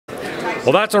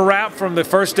Well, that's a wrap from the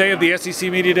first day of the SEC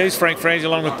Media Days. Frangie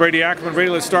along with Brady Ackerman. Brady,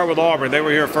 let's start with Auburn. They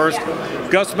were here first.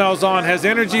 Gus Malzahn has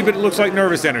energy, but it looks like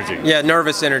nervous energy. Yeah,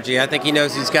 nervous energy. I think he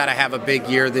knows he's got to have a big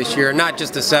year this year. Not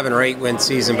just a 7 or 8 win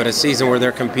season, but a season where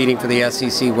they're competing for the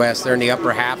SEC West. They're in the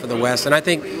upper half of the West. And I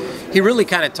think he really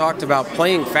kind of talked about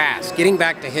playing fast, getting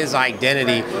back to his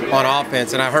identity on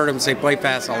offense. And I heard him say play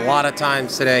fast a lot of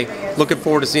times today. Looking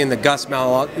forward to seeing the Gus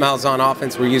Malzahn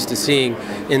offense we're used to seeing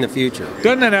in the future.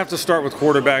 Doesn't that have to start with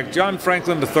quarterback? John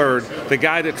Franklin III, the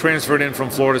guy that transferred in from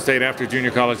Florida State after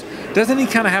junior college, doesn't he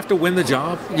kind of have to win the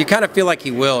job? You kind of feel like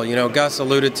he will. You know, Gus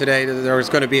alluded today that there was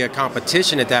going to be a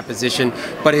competition at that position,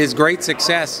 but his great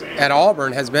success at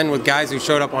Auburn has been with guys who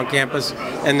showed up on campus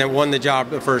and then won the job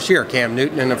the first year. Cam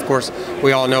Newton, and of course,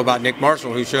 we all know about Nick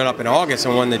Marshall, who showed up in August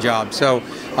and won the job. So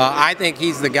I think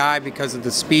he's the guy because of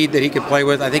the speed that he could play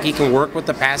with. I think he can work with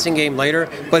the passing game later,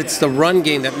 but it's the run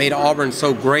game that made Auburn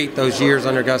so great those years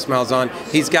under Gus Malzahn.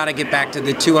 He's got to get back to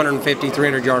the 250,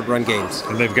 300-yard run games.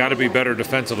 And they've got to be better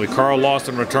defensively. Carl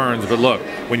Lawson returns, but look,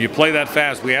 when you play that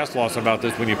fast, we asked Lawson about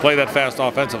this, when you play that fast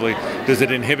offensively, does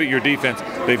it inhibit your defense?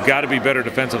 They've got to be better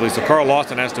defensively, so Carl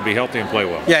Lawson has to be healthy and play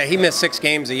well. Yeah, he missed 6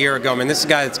 games a year ago. I mean, this is a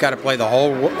guy that's got to play the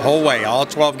whole way, all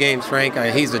 12 games, Frank.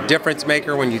 He's a difference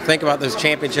maker. When you think about those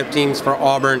championship teams for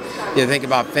Auburn, you think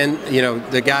about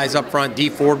the guys up front. D.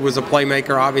 Ford was a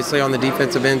playmaker, obviously, on the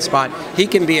defensive end spot. He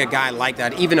can be a guy like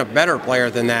that, even a better player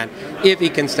than that, if he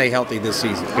can stay healthy this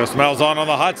season. Gus Malzahn on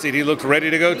the hot seat. He looks ready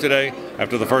to go today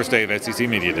after the first day of SEC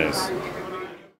Media Days.